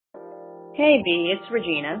Hey B, it's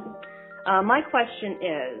Regina. My question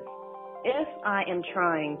is, if I am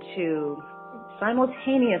trying to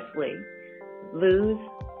simultaneously lose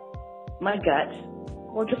my gut,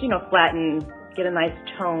 or just, flatten, get a nice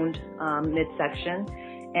toned midsection,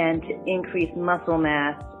 and to increase muscle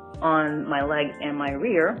mass on my legs and my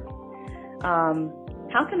rear,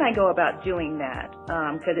 how can I go about doing that?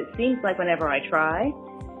 Because it seems like whenever I try,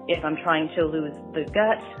 if I'm trying to lose the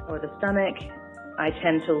gut or the stomach, I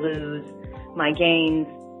tend to lose my gains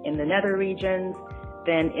in the nether regions.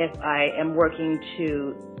 Then if I am working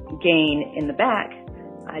to gain in the back,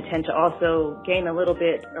 I tend to also gain a little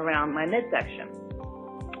bit around my midsection.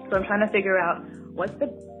 So I'm trying to figure out what's the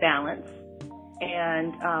balance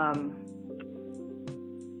and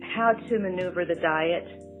how to maneuver the diet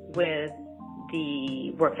with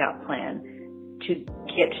the workout plan to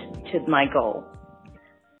get to my goal.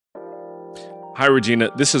 Hi, Regina.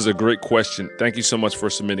 This is a great question. Thank you so much for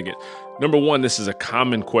submitting it. Number one, this is a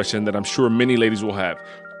common question that I'm sure many ladies will have.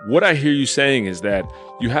 What I hear you saying is that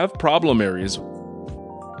you have problem areas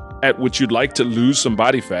at which you'd like to lose some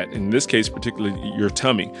body fat, in this case, particularly your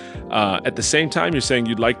tummy. At the same time, you're saying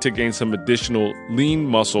you'd like to gain some additional lean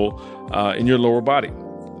muscle in your lower body.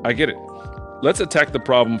 I get it. Let's attack the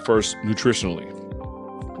problem first nutritionally.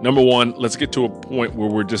 Number one, let's get to a point where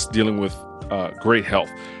we're just dealing with great health.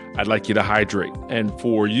 I'd like you to hydrate. And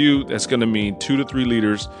for you, that's going to mean 2 to 3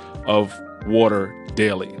 liters of water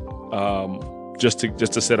daily, just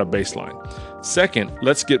to set a baseline. Second,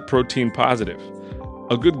 let's get protein positive.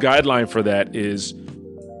 A good guideline for that is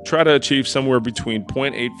try to achieve somewhere between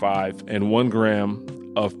 0.85 and 1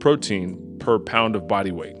 gram of protein per pound of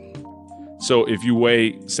body weight. So if you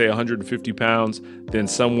weigh, say, 150 pounds, then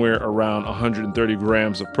somewhere around 130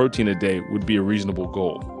 grams of protein a day would be a reasonable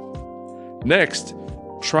goal. Next,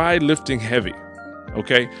 try lifting heavy,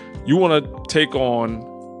 okay? You want to take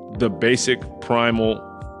on the basic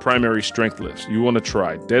primary strength lifts. You want to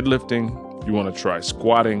try deadlifting, you want to try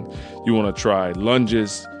squatting, you want to try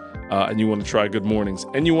lunges, and you want to try good mornings.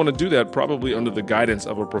 And you want to do that probably under the guidance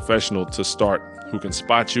of a professional to start, who can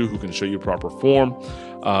spot you, who can show you proper form,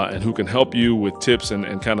 and who can help you with tips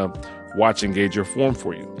and kind of watch and gauge your form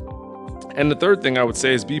for you. And the third thing I would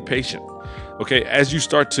say is be patient, okay? As you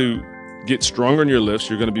start to get stronger in your lifts,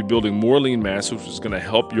 you're going to be building more lean mass, which is going to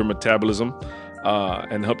help your metabolism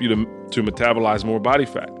and help you to metabolize more body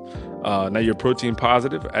fat. Now you're protein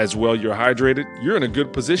positive, as well you're hydrated, you're in a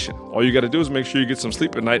good position. All you got to do is make sure you get some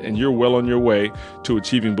sleep at night, and you're well on your way to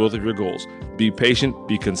achieving both of your goals. Be patient,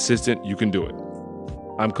 be consistent, you can do it.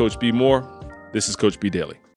 I'm Coach B Moore. This is Coach B Daily.